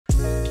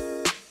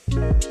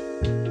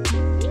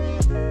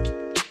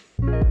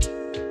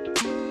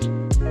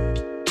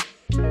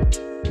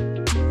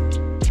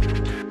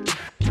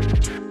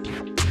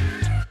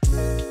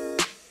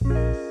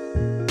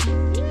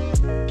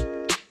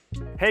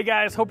Hey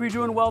guys, hope you're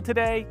doing well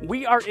today.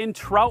 We are in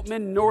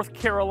Troutman, North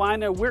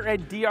Carolina. We're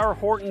at DR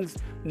Horton's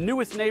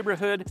newest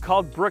neighborhood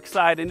called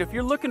Brookside. And if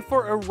you're looking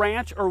for a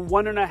ranch or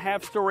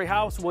 1.5 story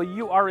house, well,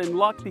 you are in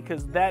luck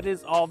because that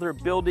is all they're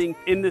building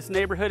in this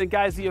neighborhood. And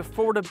guys, the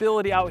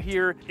affordability out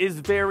here is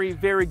very,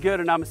 very good.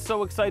 And I'm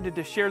so excited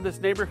to share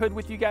this neighborhood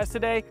with you guys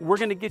today. We're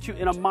gonna get you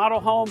in a model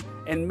home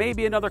and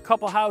maybe another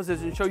couple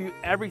houses and show you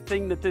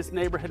everything that this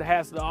neighborhood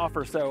has to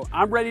offer. So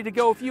I'm ready to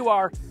go if you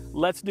are.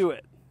 Let's do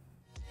it.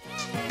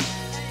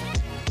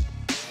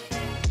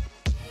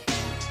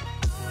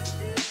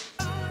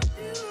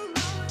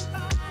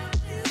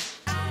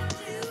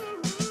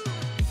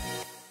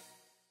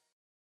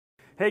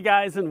 Hey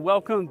guys, and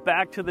welcome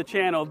back to the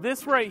channel.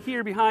 This right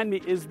here behind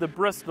me is the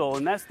Bristol,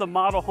 and that's the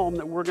model home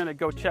that we're gonna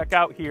go check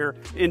out here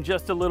in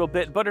just a little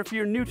bit. But if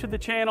you're new to the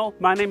channel,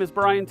 my name is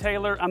Brian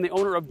Taylor. I'm the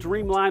owner of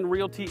Dreamline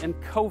Realty and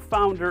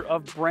co-founder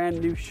of Brand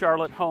New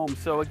Charlotte Homes.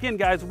 So again,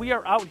 guys, we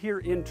are out here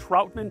in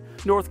Troutman,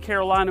 North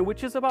Carolina,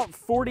 which is about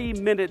 40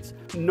 minutes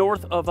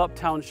north of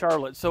Uptown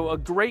Charlotte. So a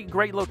great,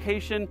 great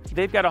location.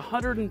 They've got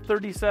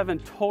 137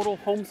 total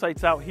home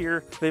sites out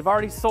here. They've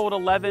already sold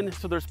 11,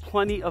 so there's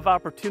plenty of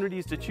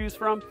opportunities to choose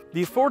from.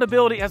 The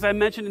affordability, as I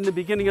mentioned in the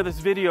beginning of this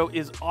video,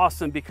 is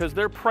awesome because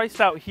they're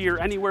priced out here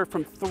anywhere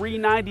from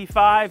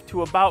 $395,000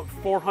 to about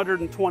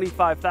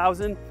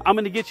 $425,000. I'm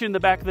going to get you in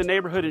the back of the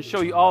neighborhood and show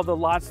you all the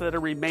lots that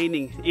are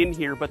remaining in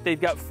here, but they've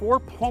got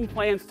 4 home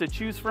plans to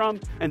choose from,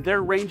 and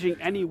they're ranging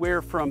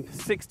anywhere from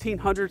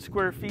 1,600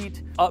 square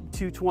feet up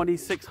to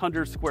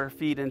 2,600 square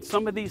feet. And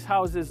some of these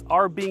houses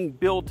are being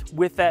built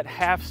with that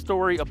half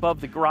story above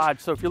the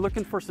garage. So if you're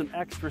looking for some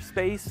extra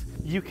space,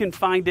 you can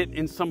find it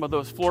in some of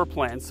those floor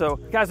plans. So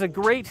guys, a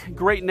great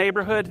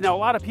neighborhood. Now, a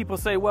lot of people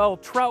say, well,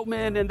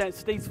 Troutman and that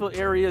Statesville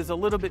area is a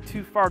little bit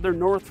too farther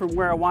north from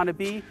where I want to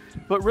be.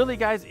 But really,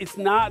 guys, it's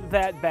not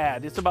that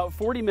bad. It's about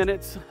 40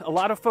 minutes. A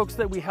lot of folks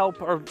that we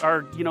help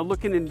are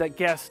looking in the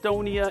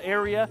Gastonia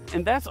area.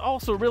 And that's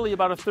also really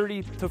about a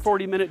 30 to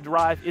 40 minute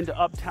drive into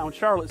Uptown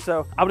Charlotte.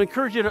 So I would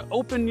encourage you to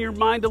open your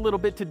mind a little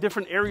bit to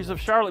different areas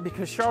of Charlotte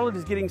because Charlotte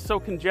is getting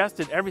so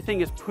congested. Everything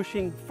is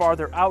pushing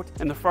farther out.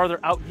 And the farther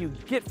out you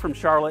get from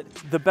Charlotte,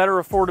 the better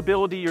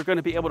affordability you're going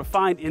to be able to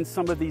find in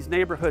some of these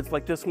neighborhoods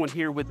like this one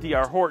here with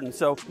DR Horton.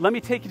 So let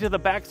me take you to the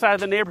back side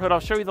of the neighborhood.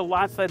 I'll show you the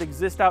lots that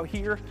exist out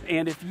here.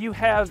 And if you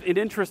have an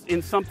interest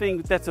in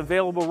something that's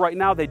available right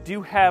now, they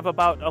do have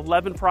about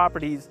 11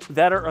 properties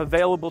that are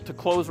available to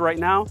close right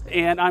now.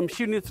 And I'm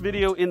shooting this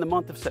video in the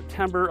month of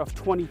September of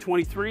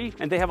 2023,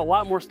 and they have a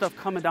lot more stuff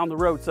coming down the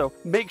road. So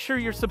make sure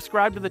you're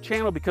subscribed to the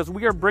channel because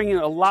we are bringing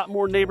a lot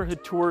more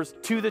neighborhood tours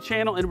to the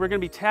channel, and we're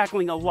going to be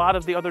tackling a lot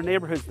of the other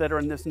neighborhoods that are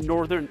in this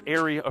northern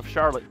area of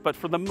Charlotte. But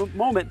for the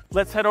moment,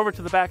 let's head over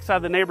to the back side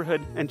of the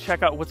neighborhood and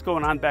check out what's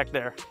going on back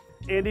there.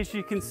 And as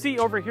you can see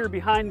over here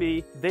behind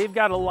me, they've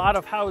got a lot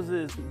of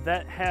houses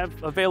that have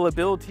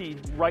availability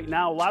right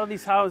now. A lot of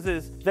these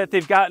houses that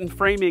they've got in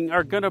framing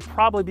are gonna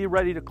probably be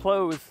ready to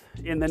close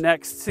in the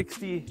next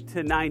 60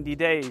 to 90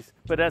 days.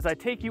 But as I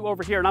take you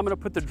over here, and I'm gonna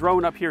put the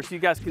drone up here so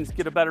you guys can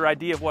get a better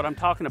idea of what I'm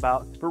talking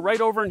about. But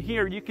right over in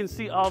here, you can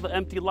see all the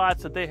empty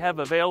lots that they have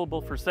available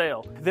for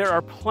sale. There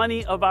are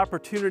plenty of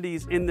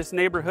opportunities in this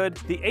neighborhood.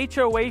 The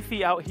HOA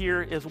fee out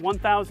here is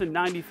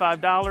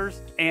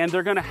 $1,095, and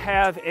they're gonna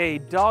have a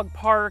dog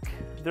park.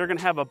 They're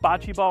gonna have a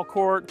bocce ball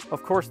court.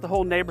 Of course, the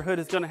whole neighborhood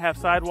is gonna have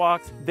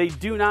sidewalks. They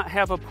do not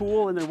have a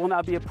pool, and there will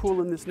not be a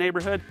pool in this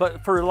neighborhood,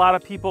 but for a lot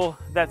of people,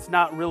 that's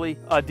not really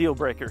a deal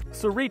breaker.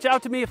 So reach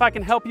out to me if I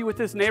can help you with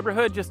this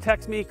neighborhood. Just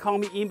text me, call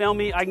me, email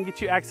me. I can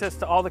get you access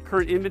to all the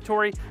current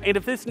inventory. And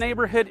if this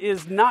neighborhood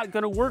is not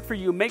gonna work for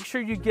you, make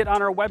sure you get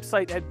on our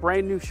website at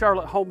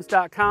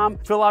brandnewcharlottehomes.com.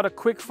 Fill out a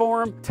quick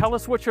form. Tell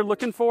us what you're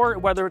looking for,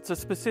 whether it's a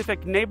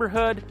specific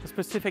neighborhood, a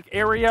specific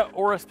area,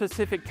 or a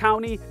specific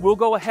county. We'll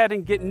go ahead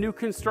and get new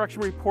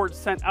construction reports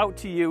sent out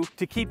to you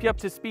to keep you up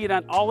to speed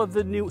on all of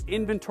the new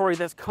inventory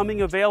that's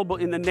coming available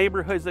in the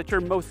neighborhoods that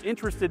you're most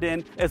interested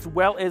in, as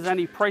well as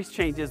any price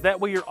changes. That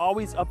way you're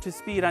always up to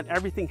speed on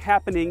everything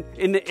happening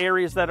in the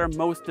areas that are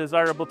most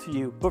desirable to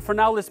you. But for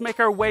now, let's make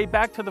our way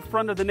back to the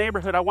front of the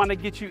neighborhood. I want to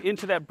get you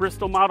into that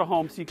Bristol model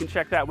home so you can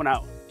check that one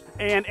out.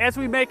 And as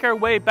we make our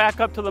way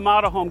back up to the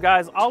model home,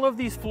 guys, all of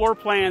these floor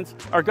plans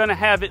are going to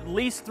have at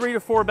least 3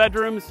 to 4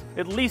 bedrooms,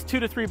 at least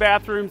 2 to 3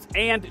 bathrooms,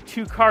 and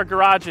 2-car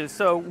garages.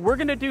 So we're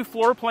going to do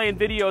floor plan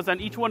videos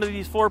on each one of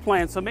these floor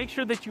plans. So make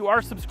sure that you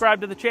are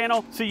subscribed to the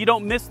channel so you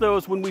don't miss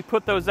those when we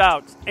put those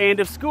out. And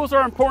if schools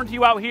are important to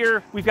you out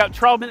here, we've got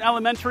Troutman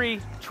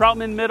Elementary,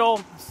 Troutman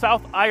Middle,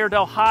 South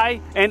Iredell High,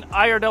 and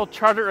Iredell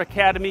Charter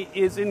Academy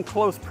is in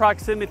close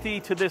proximity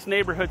to this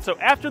neighborhood. So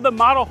after the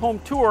model home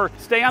tour,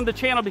 stay on the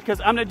channel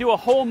because I'm going to do a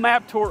whole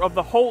map tour of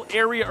the whole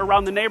area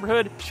around the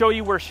neighborhood, show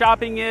you where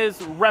shopping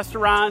is,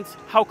 restaurants,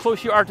 how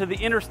close you are to the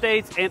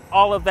interstates, and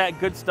all of that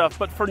good stuff.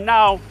 But for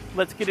now,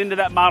 let's get into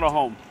that model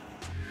home.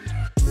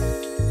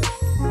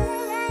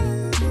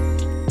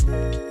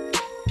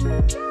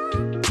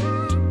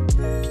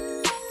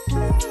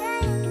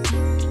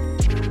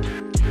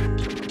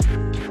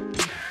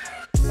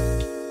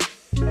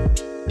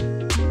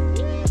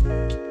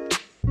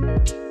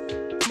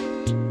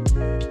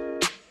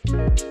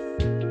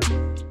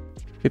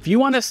 If you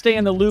want to stay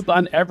in the loop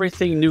on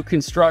everything new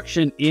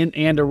construction in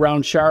and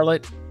around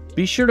Charlotte,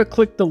 be sure to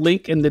click the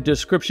link in the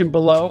description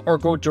below or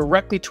go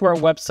directly to our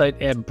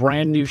website at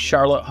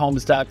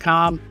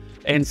brandnewcharlottehomes.com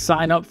and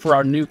sign up for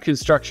our new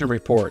construction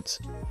reports.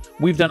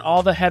 We've done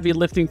all the heavy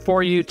lifting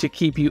for you to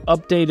keep you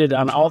updated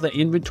on all the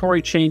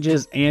inventory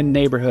changes and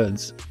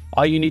neighborhoods.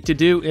 All you need to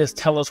do is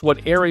tell us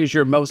what areas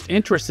you're most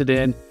interested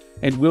in,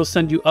 and we'll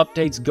send you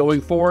updates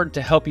going forward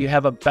to help you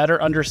have a better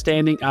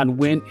understanding on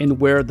when and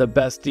where the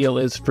best deal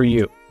is for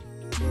you.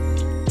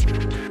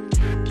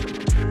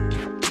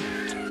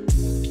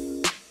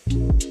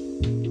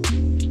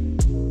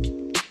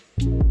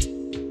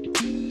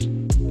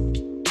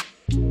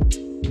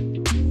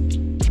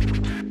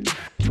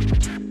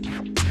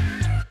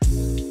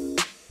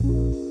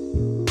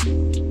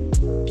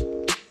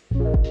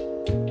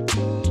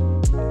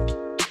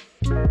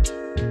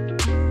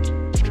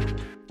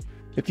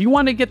 If you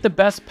want to get the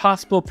best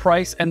possible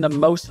price and the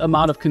most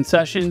amount of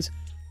concessions,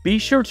 be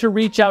sure to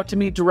reach out to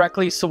me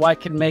directly so I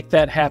can make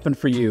that happen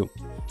for you.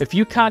 If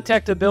you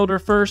contact a builder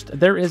first,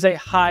 there is a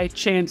high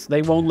chance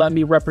they won't let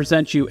me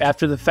represent you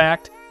after the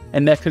fact,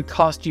 and that could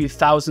cost you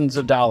thousands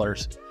of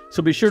dollars.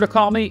 So be sure to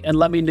call me and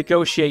let me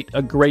negotiate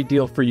a great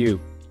deal for you.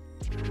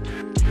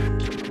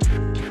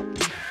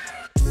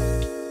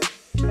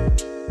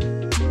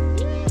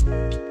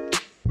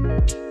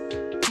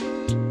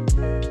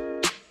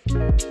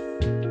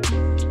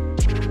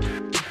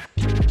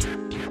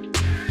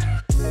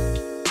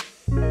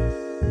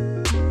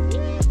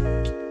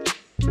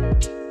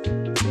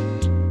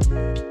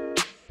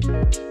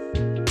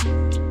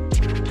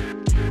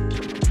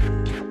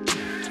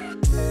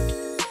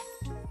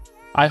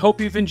 I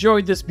hope you've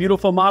enjoyed this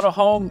beautiful model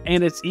home,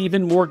 and it's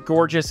even more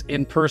gorgeous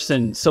in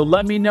person. So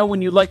let me know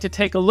when you'd like to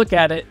take a look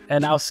at it,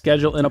 and I'll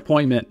schedule an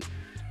appointment.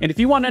 And if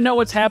you want to know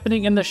what's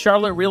happening in the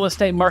Charlotte real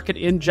estate market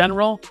in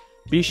general,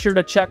 be sure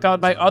to check out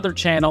my other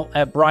channel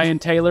at Brian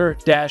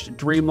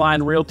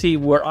Taylor-Dreamline Realty,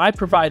 where I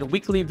provide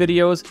weekly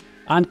videos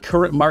on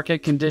current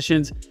market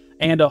conditions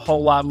and a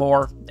whole lot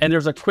more. And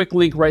there's a quick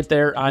link right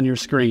there on your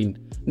screen.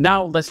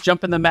 Now let's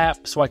jump in the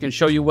map so I can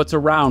show you what's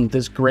around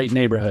this great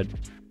neighborhood.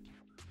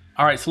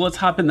 All right, so let's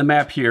hop in the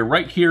map here.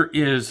 Right here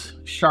is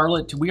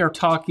Charlotte. We are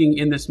talking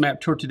in this map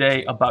tour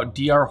today about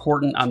DR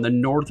Horton on the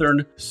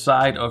northern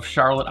side of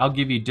Charlotte. I'll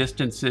give you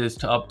distances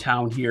to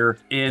uptown here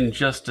in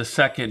just a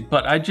second,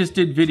 but I just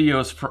did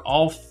videos for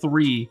all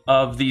three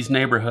of these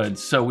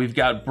neighborhoods. So we've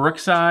got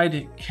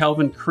Brookside,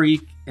 Kelvin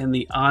Creek, and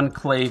the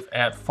enclave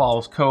at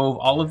Falls Cove.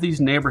 All of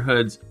these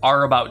neighborhoods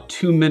are about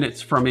 2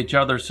 minutes from each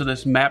other, so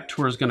this map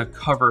tour is going to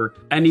cover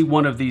any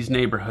one of these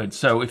neighborhoods.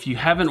 So if you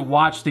haven't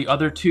watched the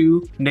other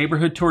two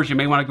neighborhood tours, you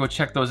may want to go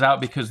check those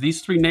out, because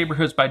these three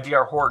neighborhoods by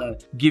DR Horton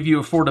give you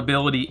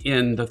affordability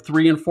in the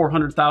 $300,000 and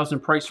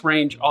 $400,000 price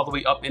range, all the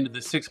way up into the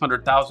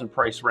 $600,000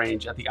 price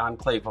range at the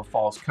enclave of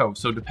Falls Cove.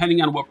 So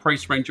depending on what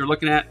price range you're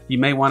looking at, you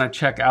may want to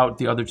check out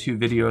the other two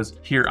videos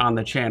here on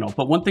the channel.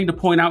 But one thing to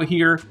point out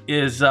here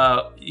is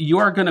you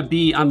are going to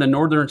be on the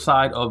northern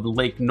side of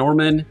Lake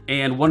Norman,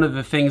 and one of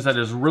the things that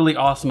is really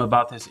awesome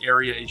about this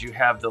area is you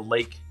have the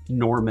Lake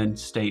Norman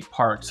State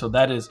Park. So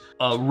that is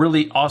a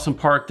really awesome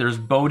park. There's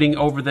boating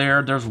over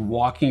there, there's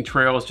walking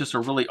trails, just a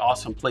really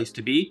awesome place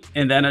to be.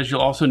 And then as you'll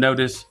also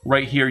notice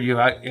right here, you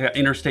have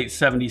Interstate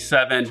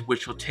 77,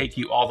 which will take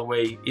you all the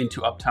way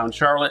into uptown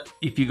Charlotte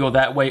if you go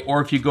that way,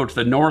 or if you go to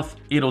the north,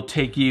 it'll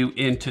take you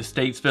into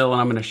Statesville. And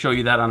I'm going to show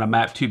you that on a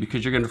map too,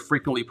 because you're going to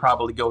frequently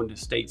probably go into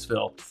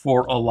Statesville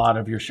for a lot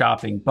of your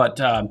shopping. But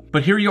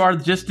here you are,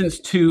 the distance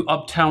to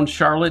uptown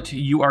Charlotte.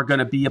 You are going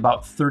to be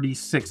about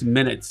 36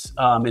 minutes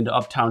into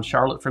uptown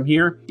Charlotte from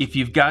here. If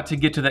you've got to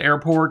get to the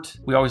airport,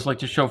 we always like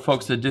to show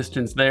folks the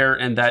distance there,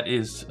 and that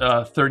is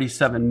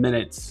 37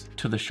 minutes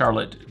to the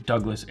Charlotte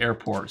Douglas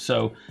Airport.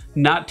 So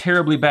not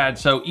terribly bad.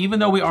 So even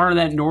though we are on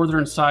that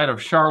northern side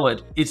of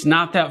Charlotte, it's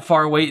not that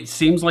far away. It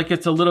seems like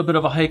it's a little bit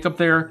of a hike up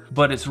there,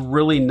 but it's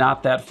really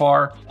not that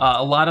far.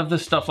 A lot of the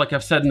stuff, like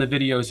I've said in the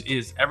videos,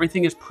 is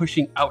everything is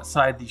pushing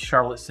outside the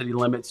Charlotte city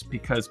limits,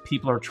 because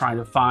people are trying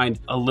to find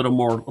a little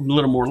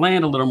more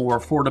land, a little more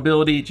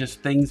affordability.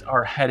 Just things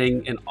are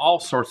heading in all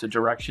sorts of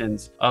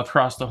directions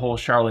across the whole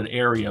Charlotte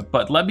area.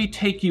 But let me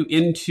take you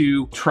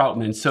into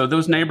Troutman. So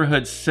those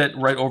neighborhoods sit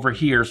right over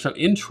here. So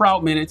in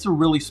Troutman, it's a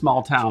really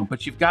small town,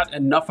 but you've got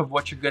enough of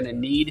what you're going to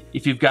need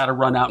if you've got to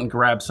run out and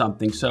grab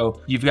something.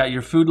 So you've got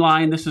your food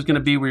line. This is going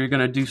to be where you're going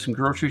to do some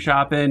grocery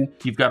shopping.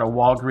 You've got a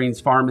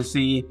Walgreens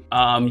pharmacy.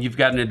 You've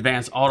got an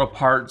Advanced Auto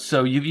Parts.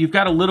 So you've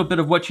got a little bit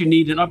of what you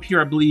need. And up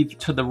here, I believe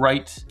to the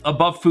right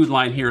above food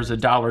line here is a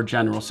Dollar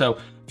General. So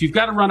if you've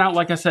got to run out,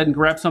 like I said, and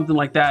grab something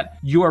like that,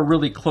 you are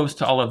really close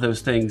to all of those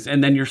things.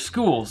 And then your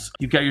schools,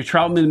 you've got your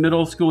Troutman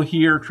Middle School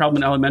here.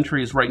 Troutman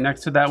Elementary is right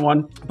next to that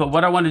one. But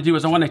what I want to do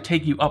is I want to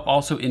take you up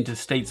also into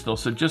Statesville.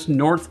 So just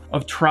north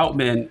of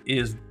Troutman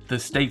is the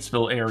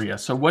Statesville area.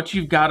 So what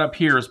you've got up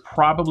here is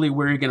probably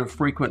where you're gonna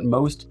frequent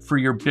most for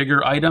your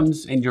bigger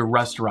items and your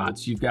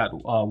restaurants. You've got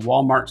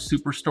Walmart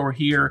Superstore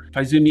here. If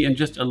I zoom you in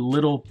just a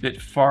little bit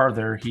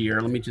farther here,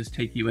 let me just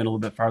take you in a little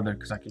bit farther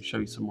because I can show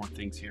you some more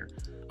things here.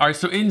 All right,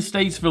 so in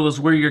Statesville is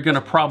where you're gonna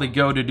probably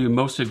go to do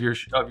most of your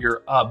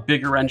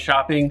bigger end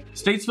shopping.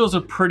 Statesville's a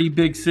pretty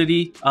big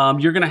city.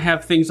 You're gonna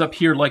have things up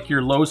here like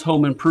your Lowe's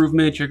Home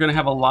Improvement. You're gonna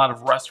have a lot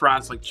of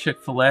restaurants like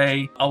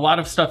Chick-fil-A. A lot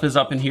of stuff is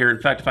up in here. In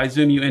fact, if I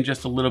zoom you in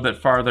just a little bit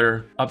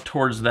farther up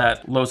towards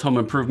that Lowe's Home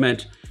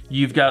Improvement,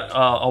 you've got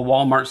a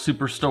Walmart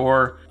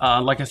Superstore.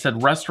 Like I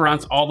said,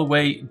 restaurants all the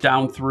way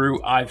down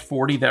through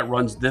I-40 that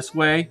runs this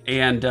way.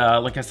 And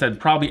like I said,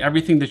 probably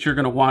everything that you're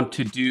gonna want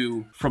to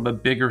do from a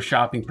bigger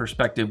shopping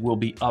perspective will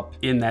be up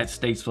in that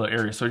Statesville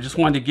area. So I just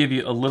wanted to give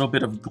you a little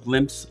bit of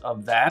glimpse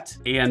of that.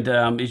 And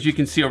as you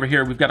can see over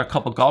here, we've got a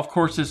couple golf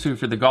courses. So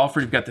for the golfer,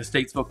 you've got the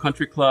Statesville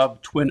Country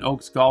Club, Twin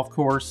Oaks Golf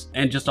Course,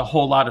 and just a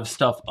whole lot of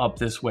stuff up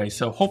this way.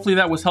 So hopefully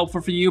that was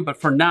helpful for you. But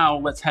for now,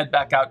 let's head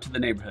back out to the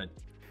neighborhood.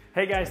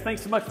 Hey guys,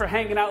 thanks so much for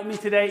hanging out with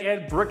me today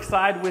at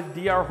Brookside with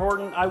DR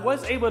Horton. I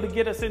was able to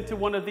get us into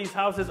one of these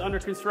houses under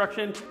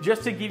construction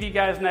just to give you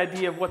guys an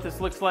idea of what this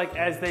looks like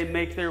as they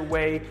make their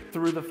way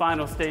through the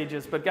final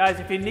stages. But guys,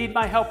 if you need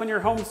my help in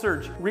your home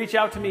search, reach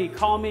out to me,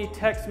 call me,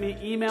 text me,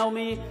 email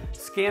me,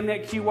 scan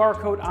that QR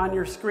code on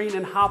your screen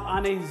and hop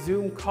on a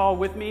Zoom call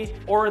with me,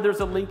 or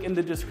there's a link in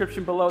the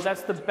description below.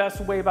 That's the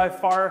best way by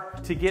far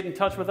to get in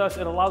touch with us.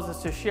 It allows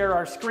us to share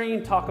our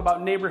screen, talk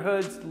about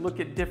neighborhoods, look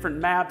at different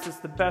maps. It's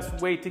the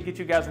best way to get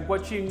you guys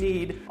what you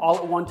need all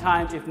at one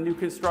time if new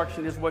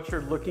construction is what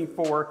you're looking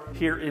for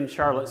here in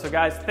Charlotte. So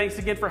guys, thanks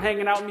again for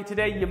hanging out with me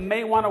today. You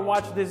may want to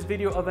watch this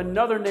video of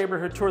another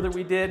neighborhood tour that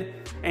we did.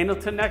 And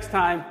until next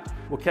time,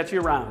 we'll catch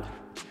you around.